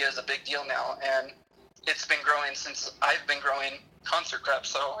social media is a big deal now, and it's been growing since I've been growing Concert Crap,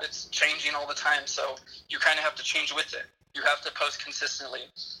 so it's changing all the time. So you kind of have to change with it. You have to post consistently,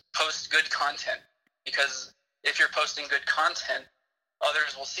 post good content, because if you're posting good content,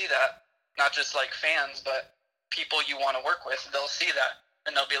 others will see that, not just like fans, but people you want to work with. They'll see that,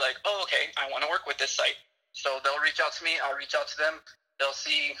 and they'll be like, oh, okay, I want to work with this site. So they'll reach out to me, I'll reach out to them. They'll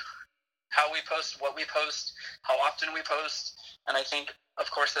see how we post, what we post, how often we post, and I think,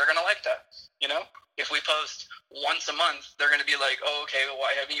 of course, they're going to like that, you know? If we post once a month, they're going to be like, oh, okay, well,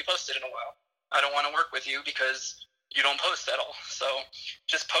 why haven't you posted in a while? I don't want to work with you because you don't post at all. So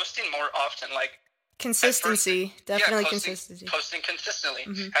just posting more often, like, consistency, definitely consistency. Posting consistently.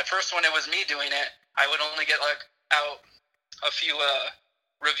 Mm-hmm. At first, when it was me doing it, I would only get like out a few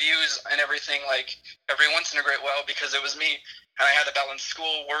reviews and everything like every once in a great while because it was me and I had to balance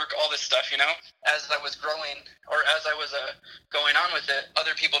school, work, all this stuff, you know. As I was growing or as I was going on with it,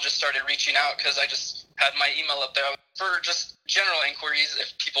 other people just started reaching out because I just had my email up there for just general inquiries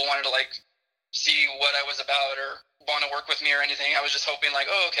if people wanted to like see what I was about or want to work with me or anything. I was just hoping like,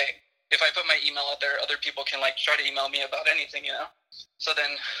 oh, okay, if I put my email out there, other people can like try to email me about anything, you know? So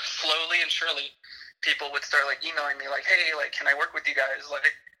then slowly and surely people would start like emailing me like, hey, like, can I work with you guys?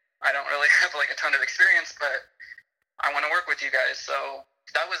 Like, I don't really have like a ton of experience, but I want to work with you guys. So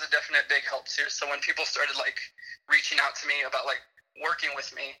that was a definite big help too. So when people started like reaching out to me about like working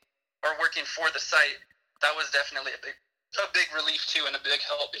with me or working for the site, that was definitely a big relief too and a big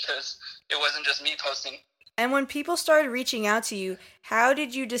help because it wasn't just me posting. And when people started reaching out to you, how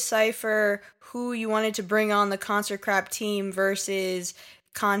did you decipher who you wanted to bring on the Concert Crap team versus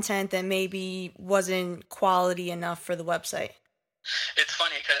content that maybe wasn't quality enough for the website? It's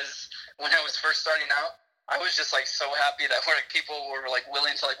funny because when I was first starting out, I was just like so happy that like people were like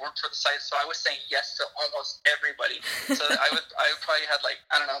willing to like work for the site. So I was saying yes to almost everybody. So I probably had like,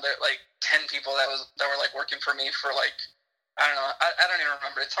 I don't know, there like 10 people that were like working for me for like, I don't know. I don't even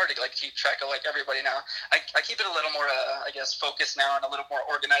remember. It's hard to like keep track of like everybody now. I keep it a little more, I guess, focused now and a little more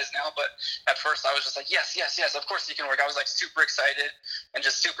organized now. But at first, I was just like, yes. Of course you can work. I was like super excited and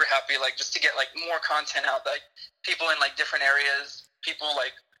just super happy, like just to get like more content out. Like people in like different areas, people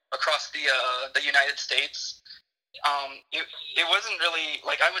like across the United States. It wasn't really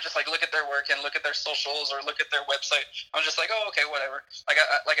like I would just like look at their work and look at their socials or look at their website. I was just like, oh, okay, whatever.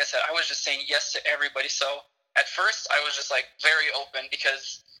 Like I said, I was just saying yes to everybody. So. At first, I was just like very open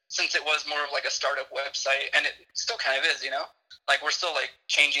because since it was more of like a startup website, and it still kind of is, you know, like we're still like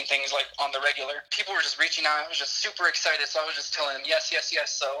changing things like on the regular. People were just reaching out. I was just super excited, so I was just telling them yes.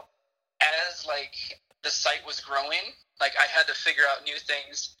 So as like the site was growing, like I had to figure out new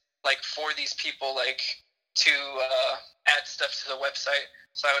things like for these people like to add stuff to the website.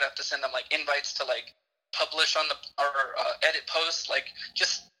 So I would have to send them like invites to like publish on or edit posts, like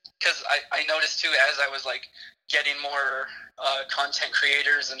just. Because I noticed too, as I was like getting more content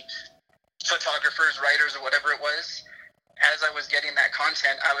creators and photographers, writers, or whatever it was, as I was getting that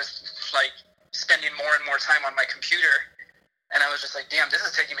content, I was like spending more and more time on my computer, and I was just like, damn, this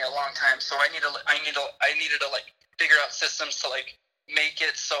is taking me a long time. So I needed to like figure out systems to like make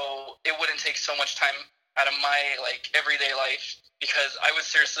it so it wouldn't take so much time out of my like everyday life, because I would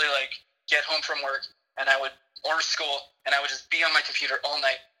seriously like get home from work and I would or school and I would just be on my computer all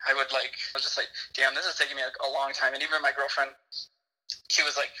night. I was just like, damn, this is taking me a long time. And even my girlfriend, she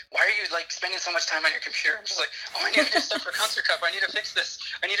was like, why are you like spending so much time on your computer? I'm just like, oh, I need to do stuff for Concert Cup. I need to fix this.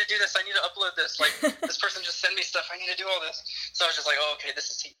 I need to do this. I need to upload this. Like, this person just sent me stuff. I need to do all this. So I was just like, oh, okay, this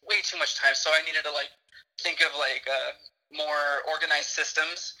is way too much time. So I needed to like think of like more organized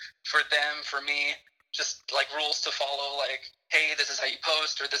systems for them, for me, just like rules to follow. Like, hey, this is how you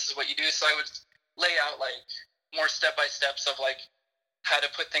post, or this is what you do. So I would lay out like more step-by-steps of like how to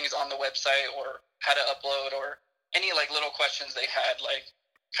put things on the website or how to upload or any like little questions they had, like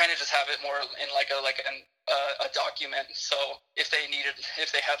kind of just have it more in like a document. So if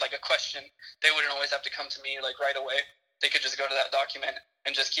they had like a question, they wouldn't always have to come to me like right away. They could just go to that document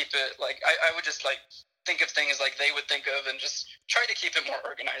and just keep it like, I would just like think of things like they would think of and just try to keep it more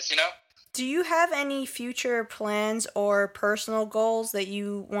organized, you know? Do you have any future plans or personal goals that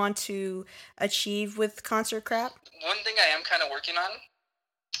you want to achieve with Concert Crap? One thing I am kind of working on,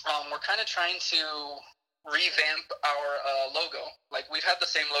 we're kind of trying to revamp our logo. Like, we've had the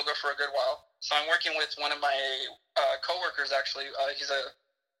same logo for a good while. So I'm working with one of my coworkers, actually. He's a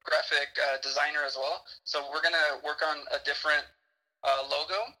graphic designer as well. So we're going to work on a different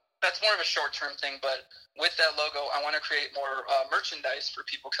logo. That's more of a short-term thing, but with that logo, I want to create more merchandise for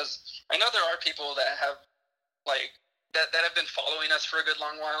people, because I know there are people that have like that have been following us for a good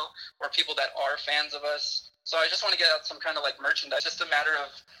long while, or people that are fans of us. So I just want to get out some kind of like merchandise. Just a matter of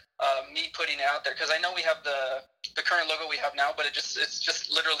me putting it out there, because I know we have the current logo we have now, but it's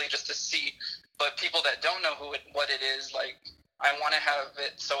just literally just a C. But people that don't know what it is, like I want to have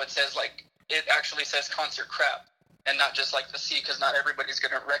it so it says like it actually says Concert Crap. And not just like the C, because not everybody's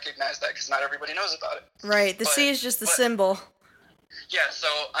going to recognize that, because not everybody knows about it. Right, the C is just the symbol. Yeah, so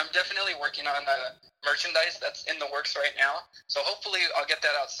I'm definitely working on merchandise that's in the works right now. So hopefully I'll get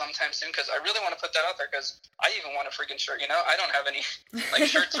that out sometime soon because I really want to put that out there because I even want a freaking shirt, you know? I don't have any like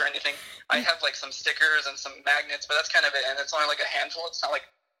shirts or anything. I have like some stickers and some magnets, but that's kind of it. And it's only like a handful. It's not like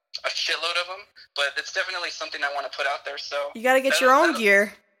a shitload of them, but it's definitely something I want to put out there. So You got to get your own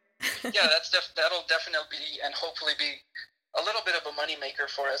gear. Yeah, that'll definitely be and hopefully be a little bit of a money maker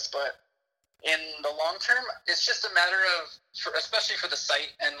for us, but in the long term, it's just a matter of, especially for the site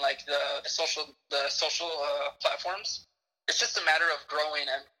and like the social platforms, it's just a matter of growing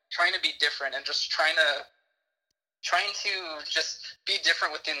and trying to be different and just trying to just be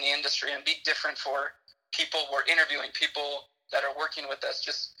different within the industry and be different for people we're interviewing, people that are working with us,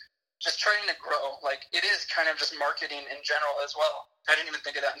 just trying to grow. Like, it is kind of just marketing in general as well. I didn't even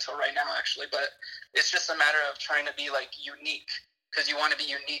think of that until right now, actually, but it's just a matter of trying to be like unique, because you want to be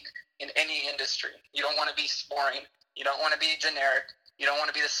unique in any industry. You don't want to be boring. You don't want to be generic. You don't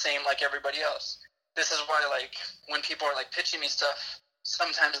want to be the same like everybody else. This is why, like, when people are like pitching me stuff,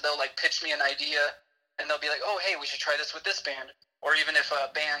 sometimes they'll like pitch me an idea and they'll be like, oh, hey, we should try this with this band. Or even if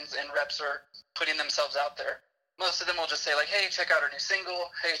bands and reps are putting themselves out there, most of them will just say like, hey, check out our new single.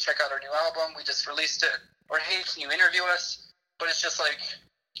 Hey, check out our new album. We just released it. Or, hey, can you interview us? But it's just like,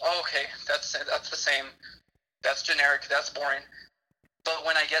 oh, okay, that's the same. That's generic. That's boring. But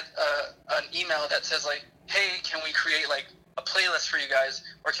when I get an email that says like, hey, can we create like a playlist for you guys,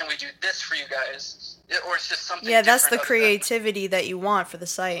 or can we do this for you guys, or it's just something. Yeah, that's the creativity that you want for the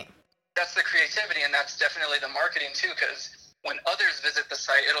site. That's the creativity, and that's definitely the marketing too. Because when others visit the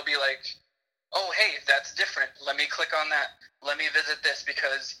site, it'll be like, oh, hey, that's different. Let me click on that. Let me visit this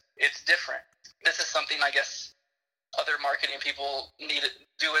because it's different. This is something I guess other marketing people need to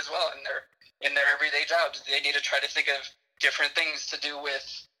do as well in their everyday jobs. They need to try to think of different things to do with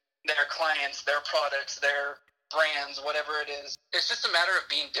their clients, their products, their brands, whatever it is. It's just a matter of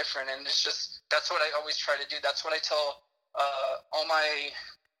being different, and that's what I always try to do. That's what I tell all my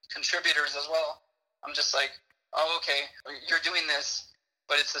contributors as well. I'm just like, oh, okay, you're doing this,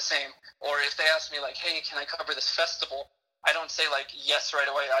 but it's the same. Or if they ask me like, hey, can I cover this festival? I don't say like yes right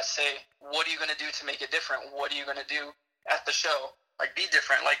away. I say, what are you going to do to make it different? What are you going to do at the show? Like, be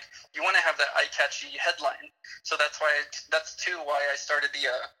different. Like, you want to have that eye-catchy headline. So that's why I started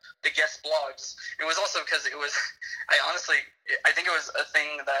the guest blogs. It was also because it was, I think it was a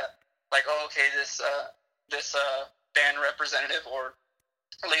thing that, like, oh, okay, this band representative or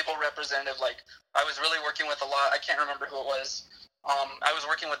label representative, like, I was really working with a lot. I can't remember who it was. I was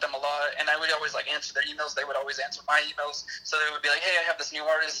working with them a lot, and I would always, like, answer their emails. They would always answer my emails. So they would be like, hey, I have this new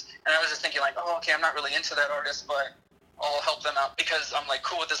artist. And I was just thinking, like, oh, okay, I'm not really into that artist, but I'll help them out because I'm like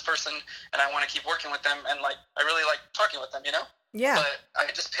cool with this person and I want to keep working with them, and like I really like talking with them, you know? Yeah. But I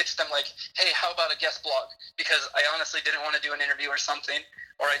just pitched them like, hey, how about a guest blog? Because I honestly didn't want to do an interview or something,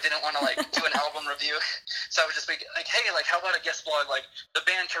 or I didn't want to like do an album review. So I would just be like, hey, like how about a guest blog? Like the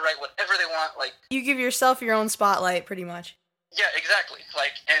band can write whatever they want. Like, you give yourself your own spotlight pretty much. Yeah, exactly.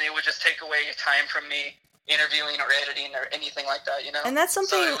 Like, and it would just take away time from me interviewing or editing or anything like that, you know? And that's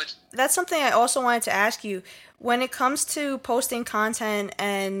something I also wanted to ask you. When it comes to posting content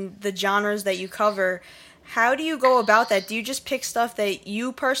and the genres that you cover, how do you go about that? Do you just pick stuff that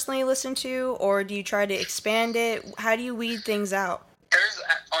you personally listen to, or do you try to expand it? How do you weed things out? There's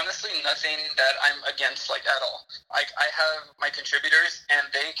honestly nothing that I'm against, like, at all. Like, I have my contributors, and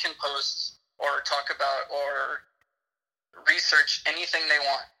they can post or talk about or research anything they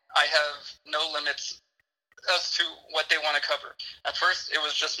want. I have no limits as to what they want to cover. At first, it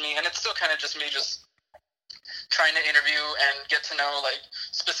was just me, and it's still kind of just me just trying to interview and get to know, like,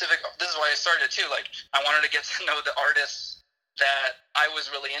 specific. This is why I started too. Like, I wanted to get to know the artists that I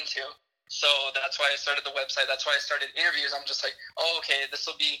was really into. So that's why I started the website. That's why I started interviews. I'm just like, oh, okay, this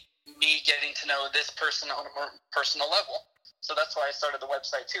will be me getting to know this person on a more personal level. So that's why I started the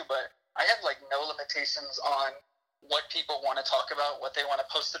website too. But I have like no limitations on what people want to talk about, what they want to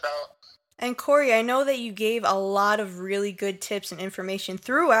post about. And Corey, I know that you gave a lot of really good tips and information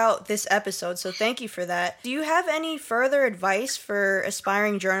throughout this episode, so thank you for that. Do you have any further advice for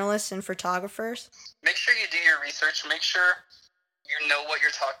aspiring journalists and photographers? Make sure you do your research. Make sure you know what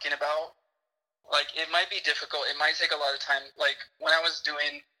you're talking about. Like, it might be difficult. It might take a lot of time. Like, when I was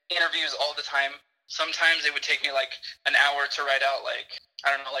doing interviews all the time, sometimes it would take me like an hour to write out like,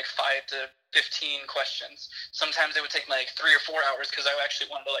 I don't know, like 5 to 15 questions. Sometimes it would take me like 3 or 4 hours because I actually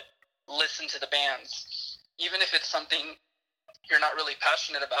wanted to like listen to the bands. Even if it's something you're not really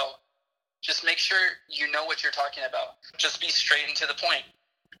passionate about, just make sure you know what you're talking about. Just be straight and to the point.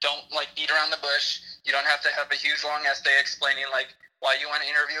 Don't like beat around the bush. You don't have to have a huge long essay explaining like why you want to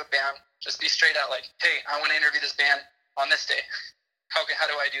interview a band. Just be straight out like, hey, I want to interview this band on this day. how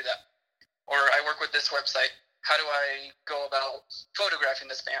do I do that? Or I work with this website. How do I go about photographing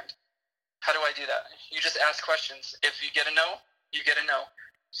this band? How do I do that? You just ask questions. If you get a no, you get a no.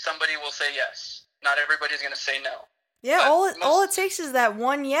 Somebody will say yes. Not everybody's going to say no. Yeah, all it takes is that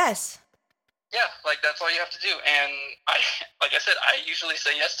one yes. Yeah, like that's all you have to do. And like I said, I usually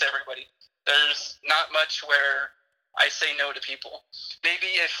say yes to everybody. There's not much where I say no to people. Maybe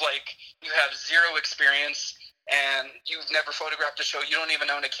if like you have zero experience and you've never photographed a show, you don't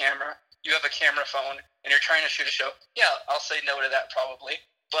even own a camera, you have a camera phone and you're trying to shoot a show, yeah, I'll say no to that probably.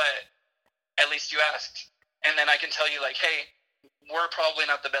 But at least you asked. And then I can tell you like, hey, we're probably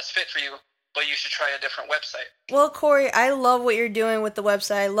not the best fit for you, but you should try a different website. Well, Corey, I love what you're doing with the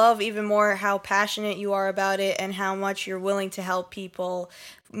website. I love even more how passionate you are about it and how much you're willing to help people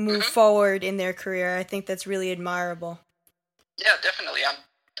move forward in their career. I think that's really admirable. Yeah, definitely. I'm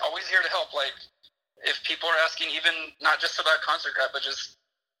always here to help. Like, if people are asking, even not just about Concert Crap, but just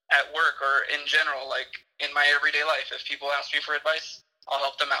at work or in general, like in my everyday life, if people ask me for advice, I'll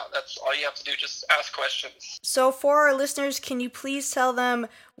help them out. That's all you have to do, just ask questions. So for our listeners, can you please tell them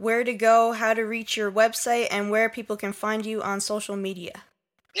where to go, how to reach your website, and where people can find you on social media?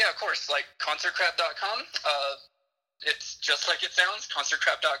 Yeah, of course, like concertcrap.com. It's just like it sounds,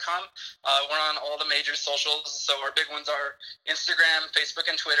 concertcrap.com. We're on all the major socials, so our big ones are Instagram, Facebook,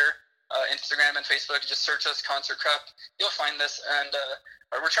 and Twitter. Instagram and Facebook, just search us Concert Crap. You'll find this, and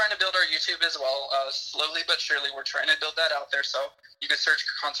we're trying to build our YouTube as well. Slowly but surely, we're trying to build that out there, so you can search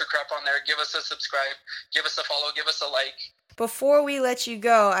Concert Crap on there. Give us a subscribe, give us a follow, give us a like. Before we let you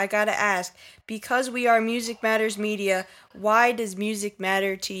go, I gotta ask, because we are Music Matters Media, why does music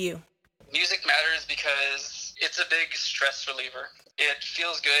matter to you? Music matters because it's a big stress reliever. It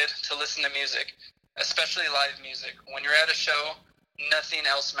feels good to listen to music, especially live music. When you're at a show, nothing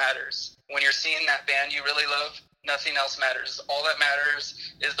else matters. When you're seeing that band you really love, nothing else matters. All that matters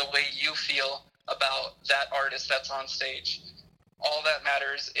is the way you feel about that artist that's on stage. All that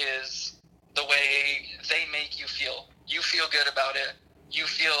matters is the way they make you feel. You feel good about it. You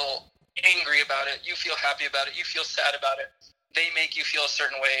feel angry about it. You feel happy about it. You feel sad about it. They make you feel a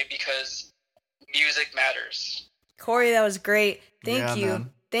certain way because music matters. Corey, that was great. Thank you.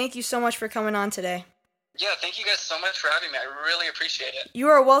 Man. Thank you so much for coming on today. Yeah, thank you guys so much for having me. I really appreciate it. You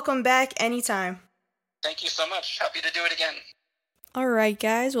are welcome back anytime. Thank you so much. Happy to do it again. All right,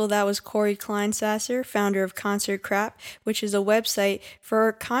 guys. Well, that was Corey Kleinsasser, founder of Concert Crap, which is a website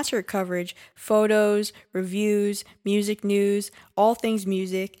for concert coverage, photos, reviews, music news, all things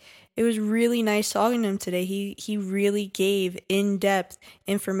music. It was really nice talking to him today. He really gave in-depth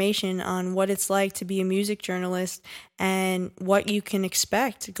information on what it's like to be a music journalist and what you can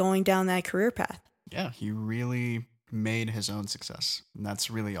expect going down that career path. Yeah, he really made his own success, and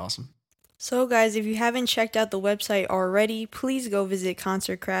that's really awesome. So guys, if you haven't checked out the website already, please go visit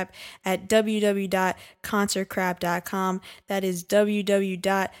Concert Crap at www.concertcrap.com. That is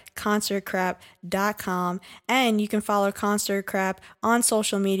www.concertcrap.com. And you can follow Concert Crap on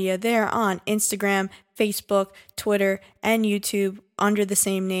social media. They're on Instagram, Facebook, Twitter, and YouTube under the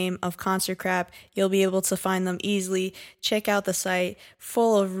same name of Concert Crap. You'll be able to find them easily. Check out the site,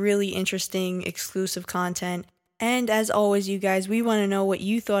 full of really interesting exclusive content. And as always, you guys, we want to know what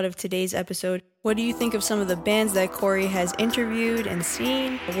you thought of today's episode. What do you think of some of the bands that Corey has interviewed and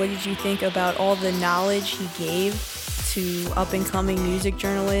seen? What did you think about all the knowledge he gave to up-and-coming music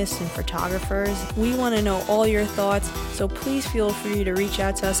journalists and photographers? We want to know all your thoughts, so please feel free to reach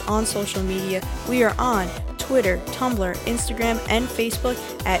out to us on social media. We are on Twitter, Tumblr, Instagram, and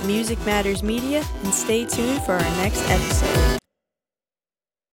Facebook at Music Matters Media, and stay tuned for our next episode.